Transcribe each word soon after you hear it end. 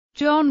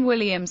John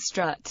William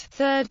Strutt,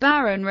 3rd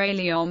Baron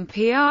Rayleigh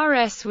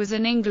PRS, was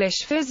an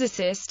English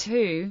physicist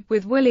who,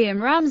 with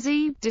William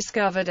Ramsay,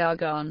 discovered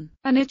argon,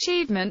 an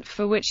achievement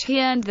for which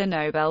he earned the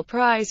Nobel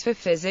Prize for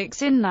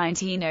Physics in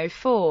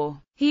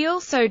 1904. He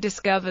also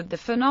discovered the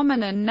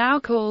phenomenon now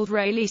called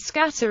Rayleigh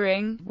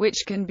scattering,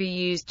 which can be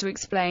used to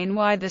explain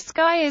why the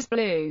sky is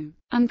blue,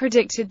 and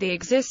predicted the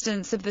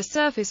existence of the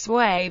surface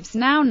waves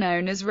now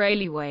known as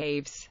Rayleigh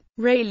waves.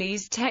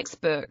 Rayleigh's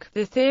textbook,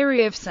 The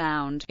Theory of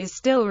Sound, is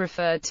still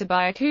referred to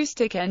by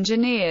acoustic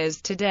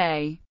engineers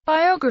today.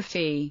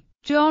 Biography.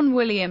 John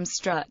William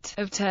Strutt,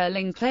 of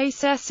Turling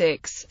Place,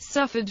 Essex,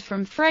 suffered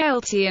from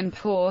frailty and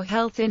poor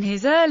health in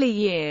his early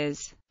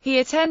years. He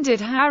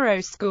attended Harrow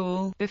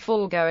School,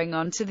 before going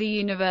on to the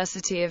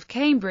University of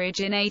Cambridge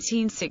in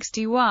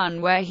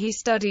 1861, where he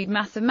studied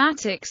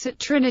mathematics at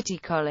Trinity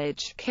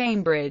College,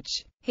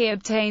 Cambridge. He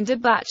obtained a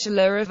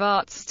Bachelor of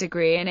Arts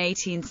degree in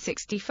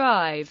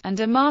 1865,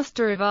 and a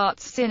Master of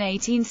Arts in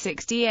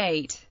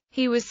 1868.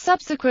 He was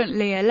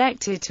subsequently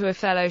elected to a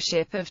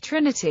Fellowship of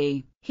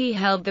Trinity. He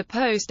held the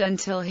post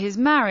until his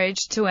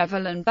marriage to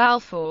Evelyn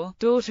Balfour,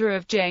 daughter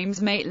of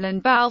James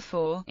Maitland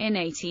Balfour, in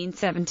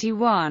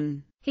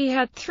 1871. He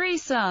had 3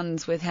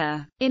 sons with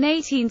her. In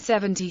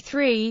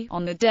 1873,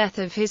 on the death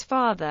of his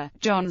father,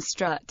 John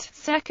Strutt,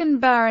 2nd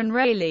Baron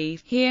Rayleigh,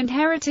 he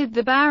inherited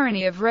the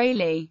barony of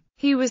Rayleigh.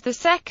 He was the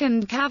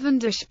second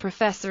Cavendish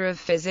Professor of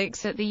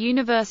Physics at the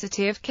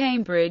University of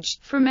Cambridge,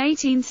 from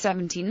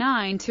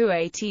 1879 to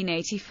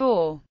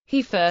 1884.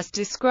 He first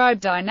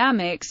described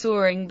dynamic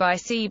soaring by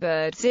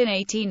seabirds in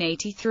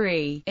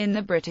 1883, in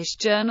the British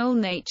journal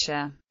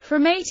Nature.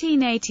 From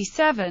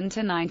 1887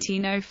 to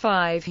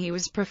 1905 he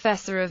was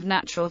Professor of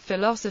Natural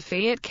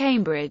Philosophy at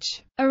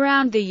Cambridge.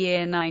 Around the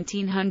year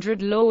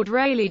 1900 Lord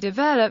Rayleigh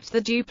developed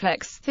the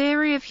duplex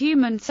theory of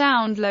human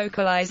sound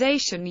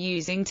localization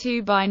using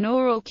 2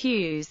 binaural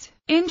cues,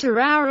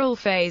 interaural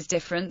phase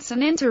difference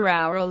and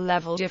interaural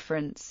level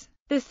difference.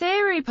 The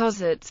theory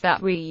posits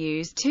that we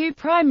use 2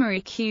 primary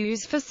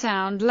cues for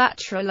sound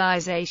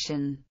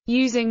lateralization,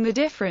 using the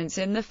difference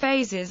in the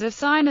phases of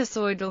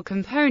sinusoidal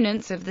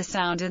components of the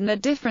sound and the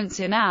difference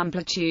in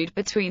amplitude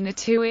between the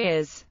 2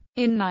 ears.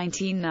 In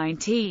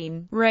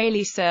 1919,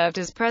 Rayleigh served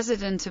as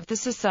president of the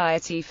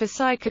Society for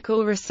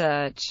Psychical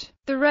Research.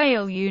 The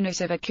Rayleigh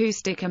unit of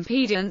acoustic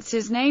impedance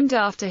is named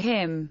after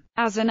him.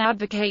 As an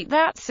advocate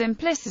that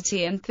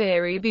simplicity and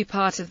theory be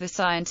part of the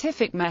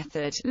scientific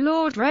method,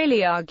 Lord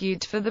Rayleigh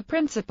argued for the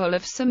principle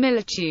of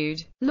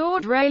similitude.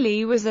 Lord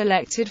Rayleigh was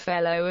elected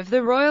Fellow of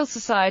the Royal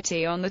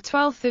Society on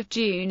 12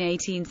 June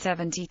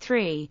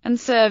 1873, and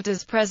served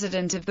as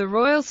President of the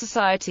Royal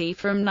Society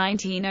from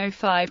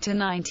 1905 to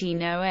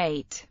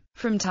 1908.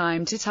 From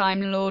time to time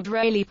Lord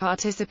Rayleigh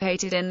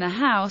participated in the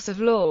House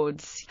of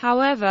Lords.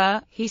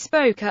 However, he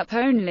spoke up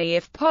only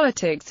if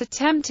politics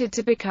attempted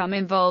to become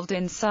involved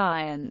in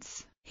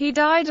science. He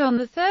died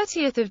on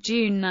 30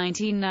 June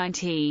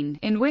 1919,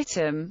 in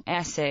Witham,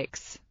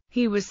 Essex.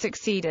 He was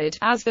succeeded,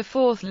 as the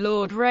 4th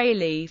Lord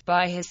Rayleigh,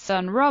 by his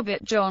son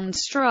Robert John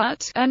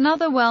Strutt,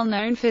 another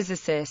well-known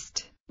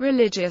physicist.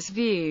 Religious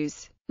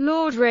views.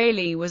 Lord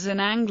Rayleigh was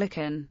an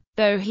Anglican.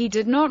 Though he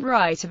did not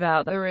write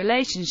about the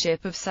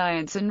relationship of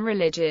science and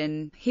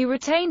religion, he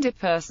retained a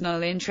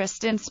personal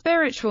interest in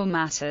spiritual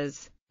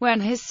matters. When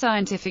his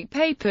scientific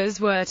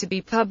papers were to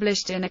be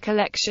published in a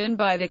collection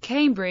by the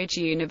Cambridge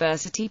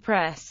University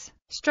Press,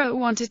 Strutt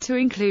wanted to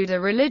include a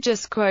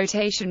religious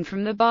quotation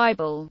from the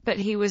Bible, but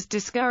he was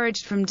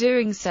discouraged from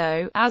doing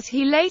so, as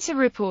he later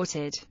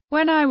reported.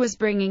 When I was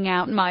bringing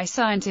out my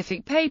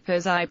scientific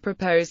papers I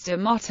proposed a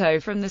motto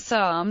from the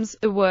Psalms,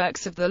 "The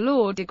works of the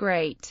Lord are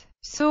great,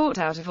 sought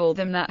out of all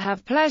them that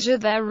have pleasure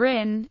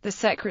therein." The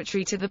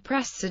secretary to the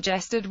press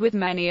suggested with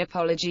many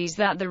apologies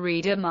that the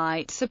reader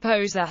might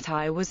suppose that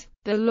I was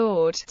the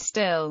Lord.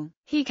 Still,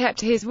 he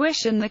kept his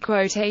wish and the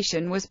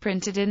quotation was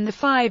printed in the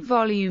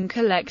 5-volume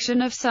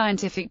collection of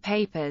scientific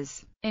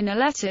papers. In a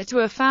letter to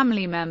a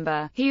family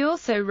member, he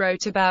also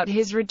wrote about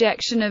his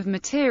rejection of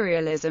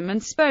materialism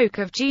and spoke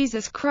of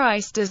Jesus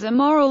Christ as a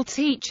moral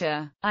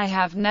teacher. "I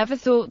have never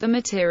thought the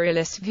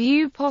materialist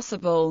view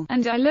possible,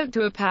 and I look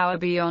to a power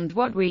beyond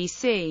what we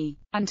see,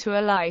 and to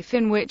a life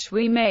in which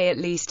we may at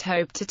least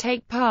hope to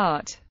take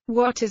part.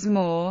 What is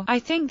more, I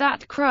think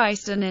that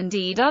Christ and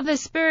indeed other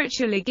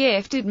spiritually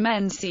gifted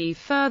men see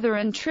further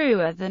and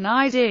truer than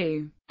I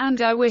do,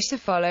 and I wish to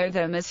follow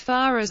them as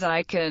far as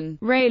I can."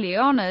 Rayleigh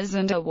honors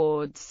and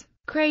awards.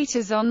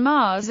 Craters on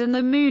Mars and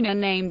the Moon are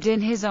named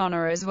in his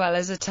honor, as well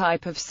as a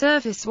type of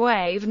surface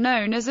wave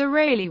known as a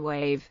Rayleigh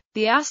wave.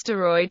 The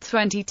asteroid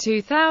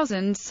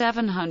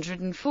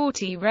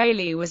 22740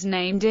 Rayleigh was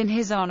named in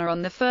his honor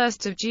on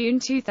 1 June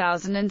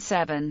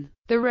 2007.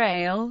 The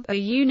Rayleigh, a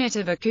unit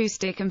of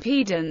acoustic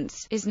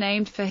impedance, is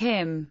named for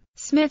him.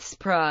 Smith's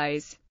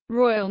Prize.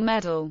 Royal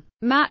Medal.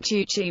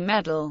 Matteucci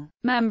Medal.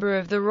 Member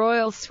of the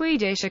Royal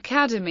Swedish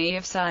Academy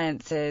of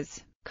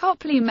Sciences.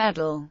 Copley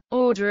Medal.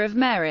 Order of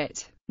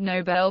Merit.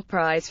 Nobel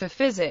Prize for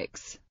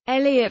Physics.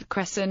 Elliott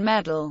Cresson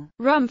Medal.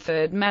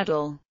 Rumford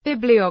Medal.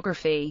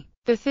 Bibliography.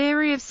 The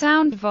theory of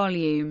sound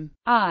volume.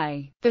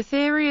 I. The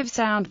theory of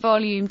sound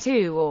volume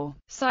 2 or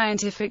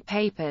scientific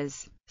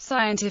papers.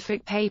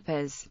 Scientific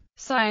papers.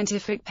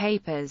 Scientific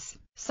papers.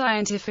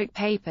 Scientific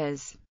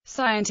papers.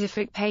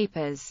 Scientific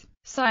papers.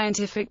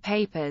 Scientific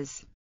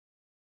papers.